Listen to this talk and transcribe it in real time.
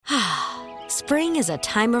Spring is a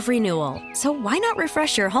time of renewal, so why not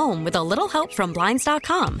refresh your home with a little help from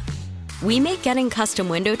Blinds.com? We make getting custom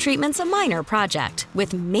window treatments a minor project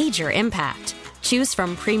with major impact. Choose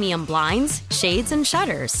from premium blinds, shades, and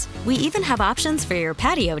shutters. We even have options for your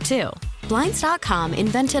patio, too. Blinds.com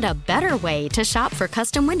invented a better way to shop for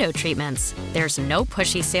custom window treatments. There's no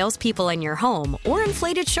pushy salespeople in your home or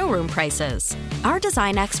inflated showroom prices. Our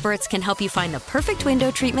design experts can help you find the perfect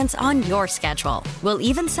window treatments on your schedule. We'll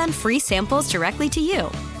even send free samples directly to you.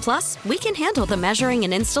 Plus, we can handle the measuring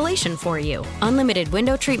and installation for you. Unlimited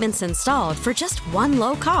window treatments installed for just one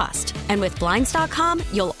low cost. And with Blinds.com,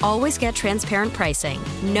 you'll always get transparent pricing.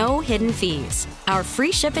 No hidden fees. Our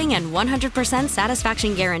free shipping and 100%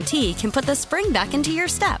 satisfaction guarantee can put the spring back into your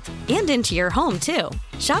step and into your home, too.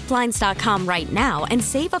 Shop Blinds.com right now and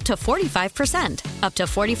save up to 45%. Up to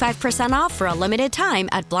 45% off for a limited time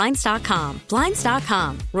at Blinds.com.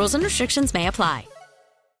 Blinds.com. Rules and restrictions may apply.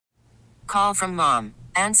 Call from mom.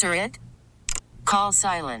 Answer it. Call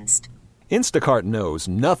silenced. Instacart knows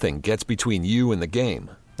nothing gets between you and the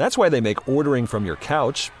game. That's why they make ordering from your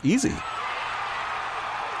couch easy.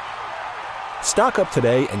 Stock up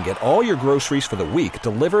today and get all your groceries for the week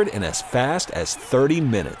delivered in as fast as 30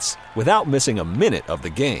 minutes without missing a minute of the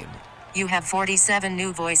game. You have 47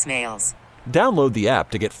 new voicemails. Download the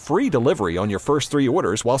app to get free delivery on your first 3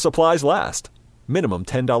 orders while supplies last. Minimum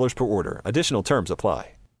 $10 per order. Additional terms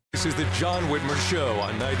apply. This is the John Whitmer Show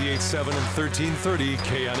on 98.7 and 1330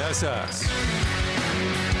 KNSS.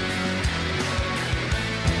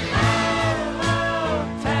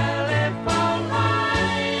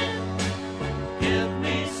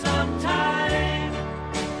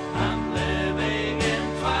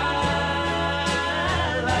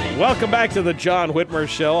 Welcome back to the John Whitmer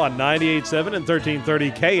Show on 98.7 and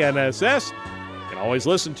 1330 KNSS. You can always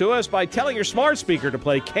listen to us by telling your smart speaker to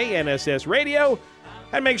play KNSS Radio.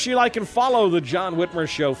 And make sure you like and follow the John Whitmer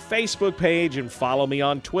Show Facebook page and follow me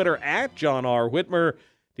on Twitter at John R. Whitmer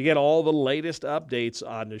to get all the latest updates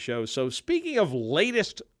on the show. So speaking of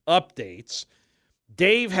latest updates,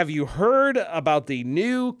 Dave, have you heard about the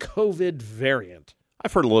new COVID variant?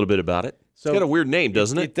 I've heard a little bit about it. So it's got a weird name,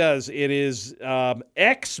 doesn't it? It does. It is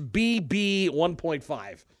XBB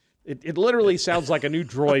 1.5. It literally sounds like a new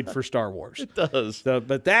droid for Star Wars. It does.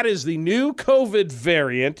 But that is the new COVID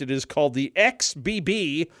variant. It is called the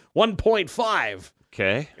XBB 1.5.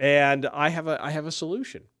 Okay. And I have a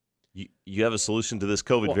solution. You have a solution to this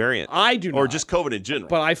COVID variant? I do not. Or just COVID in general?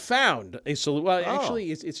 But I found a solution. Well,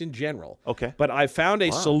 actually, it's in general. Okay. But I found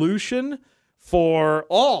a solution for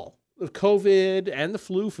all of COVID and the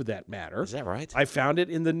flu, for that matter. Is that right? I found it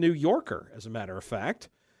in the New Yorker, as a matter of fact.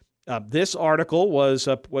 This article was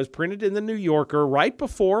printed in the New Yorker right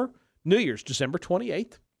before New Year's, December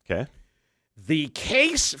 28th. Okay. The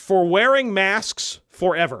case for wearing masks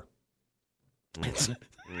forever.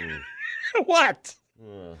 What?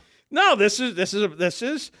 No, this is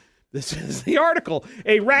the article.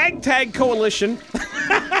 A ragtag coalition.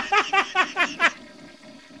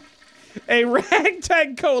 A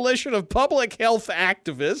ragtag coalition of public health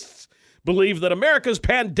activists believe that America's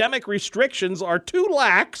pandemic restrictions are too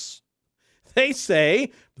lax. They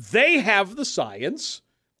say they have the science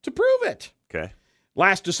to prove it. Okay.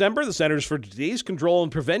 Last December, the Centers for Disease Control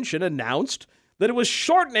and Prevention announced that it was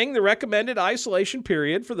shortening the recommended isolation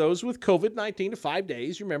period for those with COVID-19 to 5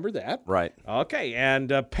 days. You remember that? Right. Okay,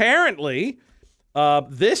 and apparently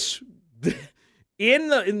this in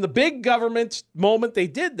the big government moment they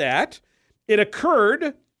did that, it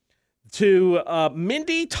occurred to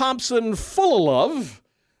Mindy Thompson-Fullilove,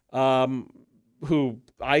 who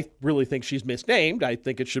I really think she's misnamed. I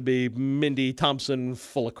think it should be Mindy Thompson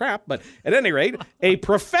full of crap. But at any rate, a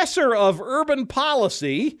professor of urban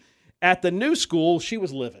policy at the New School. She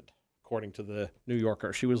was livid, according to the New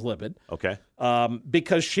Yorker. She was livid. Okay.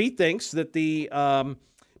 Because she thinks that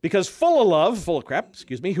because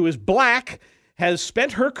Fullilove, who is black, has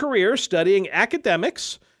spent her career studying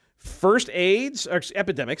epidemics, first AIDS,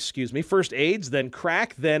 then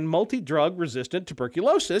crack, then multi-drug resistant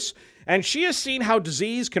tuberculosis. And she has seen how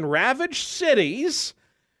disease can ravage cities.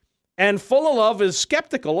 And Fullilove is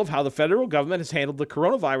skeptical of how the federal government has handled the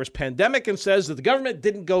coronavirus pandemic and says that the government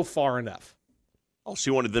didn't go far enough. Oh,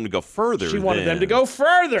 she wanted them to go further. She wanted them to go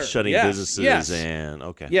further. Shutting businesses and,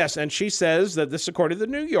 okay. Yes, and she says that this, according to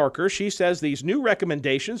the New Yorker, she says these new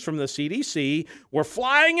recommendations from the CDC were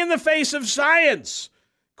flying in the face of science,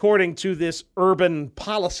 according to this urban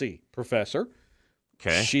policy professor.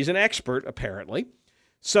 Okay. She's an expert, apparently.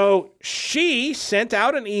 So she sent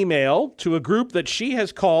out an email to a group that she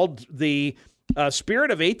has called the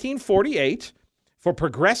Spirit of 1848 for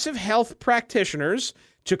progressive health practitioners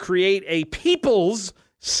to create a people's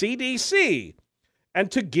CDC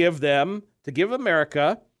and to give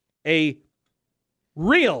America a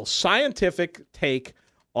real scientific take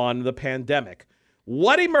on the pandemic.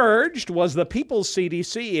 What emerged was the People's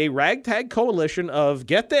CDC, a ragtag coalition of,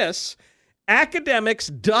 get this, academics,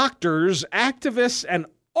 doctors, activists, and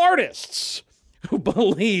artists who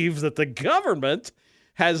believe that the government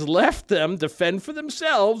has left them to fend for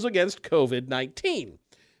themselves against COVID-19.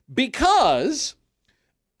 Because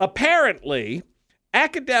apparently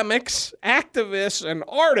academics, activists, and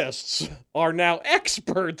artists are now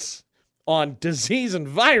experts on disease and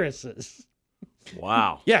viruses.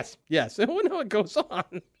 Wow. Yes. And we know what goes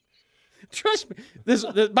on. Trust me. This,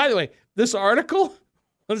 by the way, this article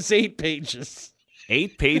was 8 pages.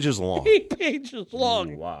 8 pages long. 8 pages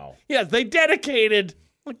long. Wow. Yes, they dedicated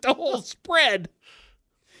the whole spread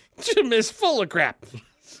to Miss Full of Crap.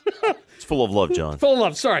 It's full of love, John. Full of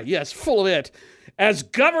love. Sorry. Yes, full of it. As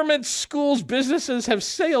governments, schools, businesses have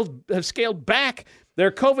scaled back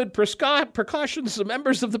their COVID precautions, the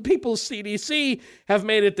members of the People's CDC have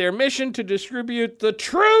made it their mission to distribute the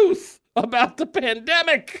truth about the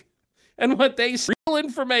pandemic and what they see, real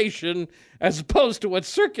information, as opposed to what's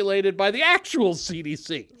circulated by the actual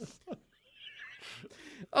CDC.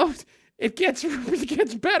 Oh, it gets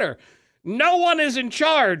better. No one is in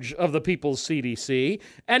charge of the People's CDC,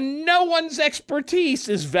 and no one's expertise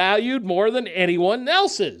is valued more than anyone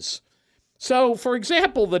else's. So, for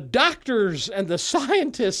example, the doctors and the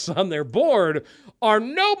scientists on their board are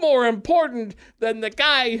no more important than the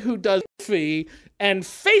guy who does fee and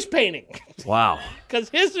face painting. Wow. Because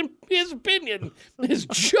his opinion is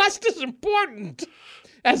just as important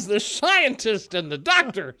as the scientists and the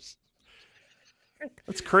doctors.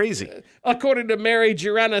 That's crazy. According to Mary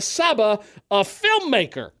Joanna Saba, a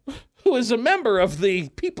filmmaker who is a member of the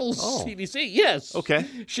People's CDC. Yes. Okay.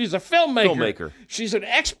 She's a filmmaker. She's an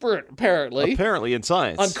expert, apparently. Apparently in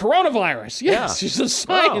science. On coronavirus. Yes. Yeah. She's a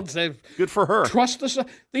science. Wow. Good for her.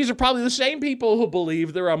 These are probably the same people who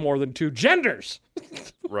believe there are more than 2 genders.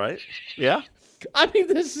 Right. Yeah. I mean,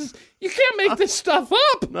 you can't make this stuff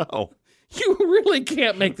up. No. You really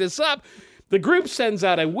can't make this up. The group sends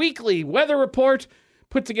out a weekly weather report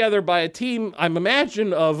put together by a team, I'm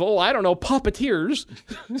imagine, of, puppeteers.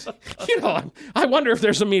 I wonder if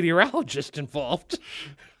there's a meteorologist involved.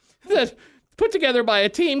 That put together by a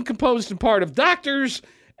team composed in part of doctors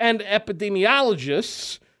and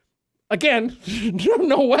epidemiologists. Again,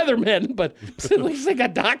 no weathermen, but at least they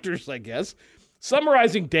got doctors, I guess.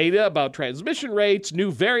 Summarizing data about transmission rates,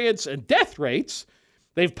 new variants, and death rates.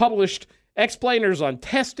 They've published explainers on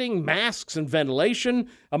testing, masks, and ventilation,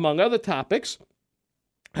 among other topics.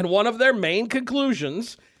 And one of their main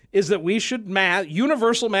conclusions is that we should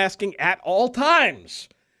universal masking at all times.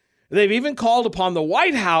 They've even called upon the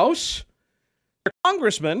White House, their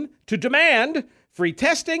congressman, to demand free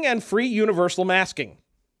testing and free universal masking.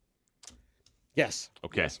 Yes.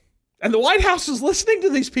 Okay. Yes. And the White House is listening to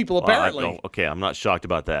these people, apparently. Okay, I'm not shocked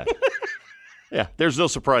about that. Yeah, there's no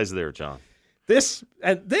surprise there, John. This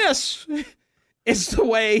is the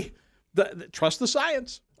way, trust the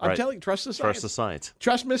science. I'm telling you, trust the science. Trust the science.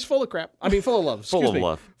 Trust Miss Full of Crap. I mean, Full of Love. Full of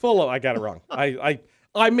love. Full of love. I got it wrong.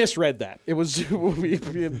 I misread that. It was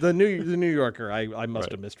the New Yorker. I must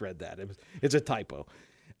have misread that. It's a typo.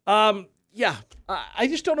 Yeah. I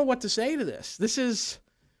just don't know what to say to this. This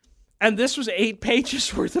was 8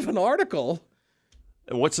 pages worth of an article.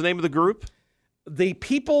 And what's the name of the group? The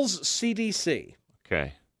People's CDC.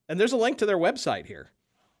 Okay. And there's a link to their website here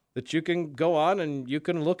that you can go on and you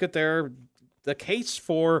can look at the case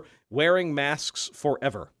for wearing masks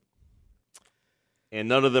forever. And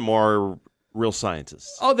none of them are real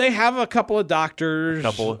scientists. Oh, they have a couple of doctors.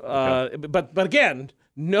 Okay. But again,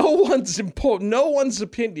 no one's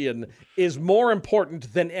opinion is more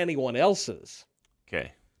important than anyone else's.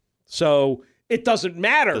 Okay. So it doesn't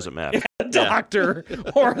matter. If a doctor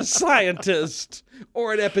or a scientist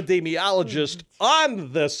or an epidemiologist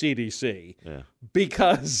on the CDC. Yeah.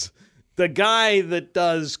 Because the guy that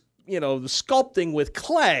does, the sculpting with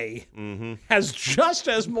clay has just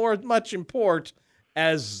as much import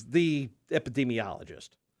as the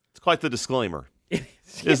epidemiologist. It's quite the disclaimer,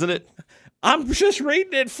 isn't it? I'm just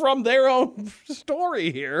reading it from their own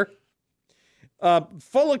story here.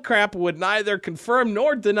 Full of Crap would neither confirm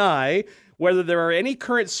nor deny whether there are any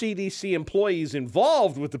current CDC employees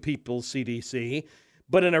involved with the People's CDC,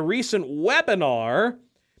 but in a recent webinar,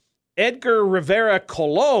 Edgar Rivera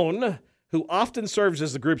Colon, who often serves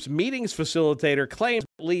as the group's meetings facilitator, claims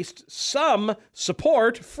at least some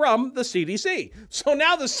support from the CDC. So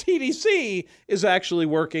now the CDC is actually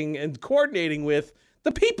working and coordinating with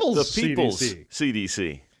the People's CDC.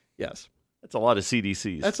 CDC. Yes. That's a lot of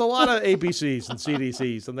CDCs. That's a lot of ABCs and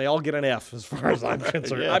CDCs, and they all get an F as far as I'm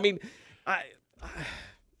concerned. Yeah. I mean,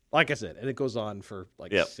 like I said, and it goes on for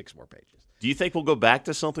 6 more pages. Do you think we'll go back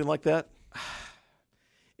to something like that?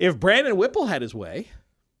 If Brandon Whipple had his way,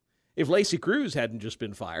 if Lacey Cruz hadn't just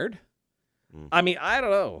been fired, I mean, I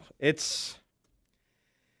don't know. It's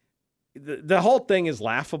the whole thing is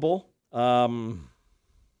laughable.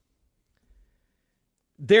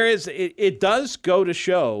 It does go to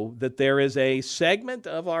show that there is a segment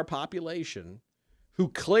of our population who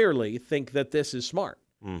clearly think that this is smart.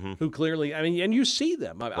 Mm-hmm. Who clearly, I mean, and you see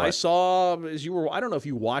them. Right. I saw I don't know if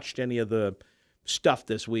you watched any of the stuff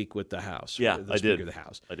this week with the House. Yeah, the I Speaker did. of the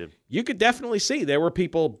House. I did. You could definitely see there were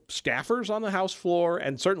people, staffers on the House floor,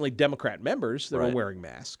 and certainly Democrat members that were wearing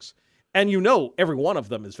masks. And every one of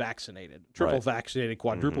them is vaccinated, triple vaccinated,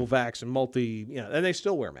 quadruple vax, and and they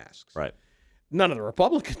still wear masks. Right. None of the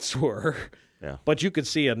Republicans were, but you could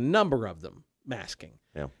see a number of them masking.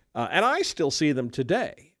 Yeah. And I still see them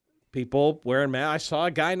today. People wearing masks. I saw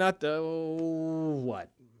a guy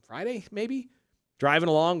Friday maybe? Driving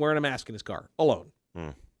along wearing a mask in his car, alone.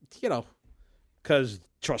 Because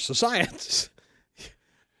trust the science.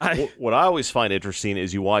 What I always find interesting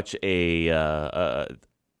is you watch a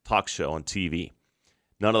talk show on TV.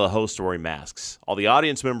 None of the hosts are wearing masks. All the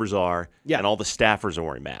audience members are, and all the staffers are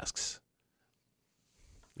wearing masks.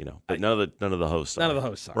 But none of the hosts are. None of the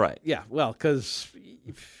hosts are. Right. Yeah, well, because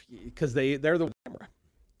they're the camera.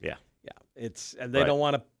 Yeah. Yeah. They don't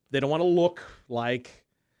want to look like.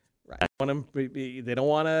 Right. They don't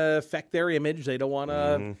want to affect their image. They don't want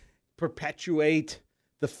to perpetuate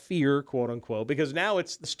the fear, quote unquote, because now the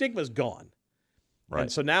stigma's gone. Right.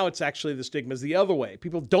 And so now it's actually the stigma's the other way.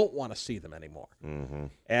 People don't want to see them anymore. Mm-hmm.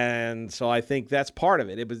 And so I think that's part of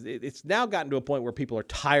it. It's now gotten to a point where people are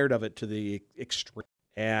tired of it to the extreme.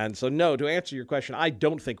 And so, no, to answer your question, I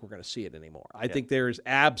don't think we're going to see it anymore. I think there is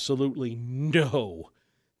absolutely no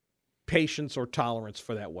patience or tolerance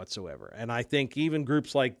for that whatsoever. And I think even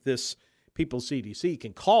groups like this People's CDC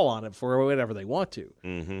can call on it for whatever they want to.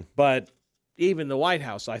 Mm-hmm. But even the White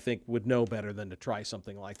House, I think, would know better than to try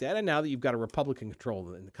something like that. And now that you've got a Republican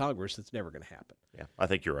control in the Congress, that's never going to happen. Yeah, I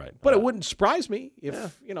think you're right. But it wouldn't surprise me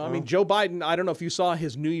if, I mean, Joe Biden, I don't know if you saw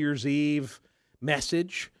his New Year's Eve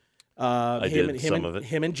message. I did some of it.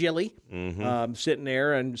 Him and Jilly sitting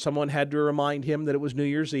there, and someone had to remind him that it was New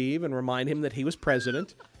Year's Eve and remind him that he was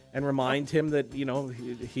president and remind him that,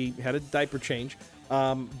 he had a diaper change.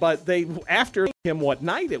 But after him what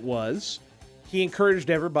night it was, he encouraged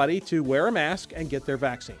everybody to wear a mask and get their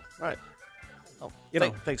vaccine. Right. Oh,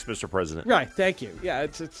 thanks, Mr. President. Right. Thank you. Yeah.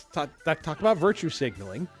 It's talk about virtue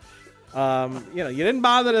signaling. You didn't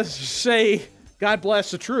bother to say, God bless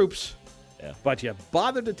the troops. Yeah. But you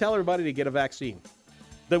bothered to tell everybody to get a vaccine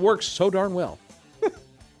that works so darn well.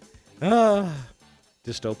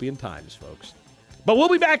 Dystopian times, folks. But we'll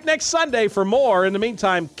be back next Sunday for more. In the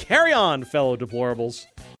meantime, carry on, fellow deplorables.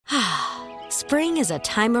 Spring is a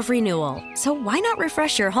time of renewal, so why not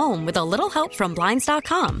refresh your home with a little help from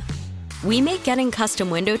Blinds.com? We make getting custom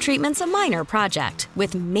window treatments a minor project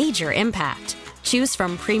with major impact. Choose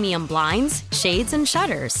from premium blinds, shades, and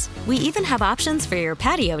shutters. We even have options for your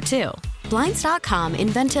patio, too. Blinds.com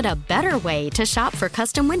invented a better way to shop for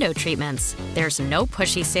custom window treatments. There's no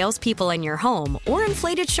pushy salespeople in your home or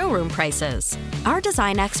inflated showroom prices. Our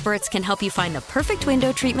design experts can help you find the perfect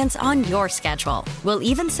window treatments on your schedule. We'll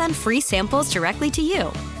even send free samples directly to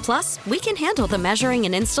you. Plus, we can handle the measuring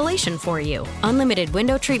and installation for you. Unlimited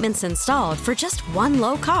window treatments installed for just one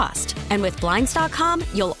low cost. And with Blinds.com,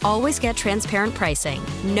 you'll always get transparent pricing.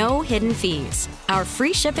 No hidden fees. Our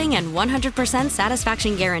free shipping and 100%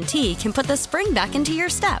 satisfaction guarantee can put the spring back into your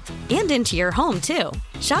step and into your home, too.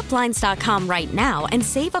 Shop Blinds.com right now and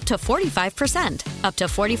save up to 45%. Up to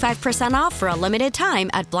 45% off for a limited time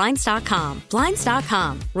at Blinds.com.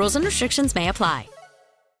 Blinds.com. Rules and restrictions may apply.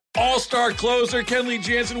 All-star closer Kenley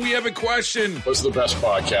Jansen, we have a question. What's the best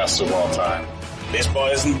podcast of all time? Baseball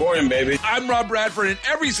isn't boring, baby. I'm Rob Bradford, and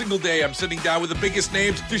every single day I'm sitting down with the biggest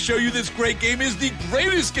names to show you this great game is the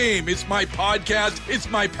greatest game. It's my podcast. It's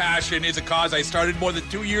my passion. It's a cause I started more than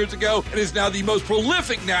 2 years ago and is now the most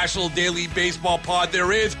prolific national daily baseball pod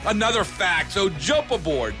there is. Another fact, so jump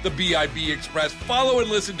aboard the BIB Express. Follow and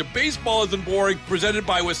listen to Baseball Isn't Boring, presented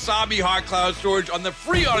by Wasabi Hot Cloud Storage on the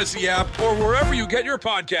free Odyssey app or wherever you get your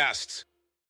podcasts.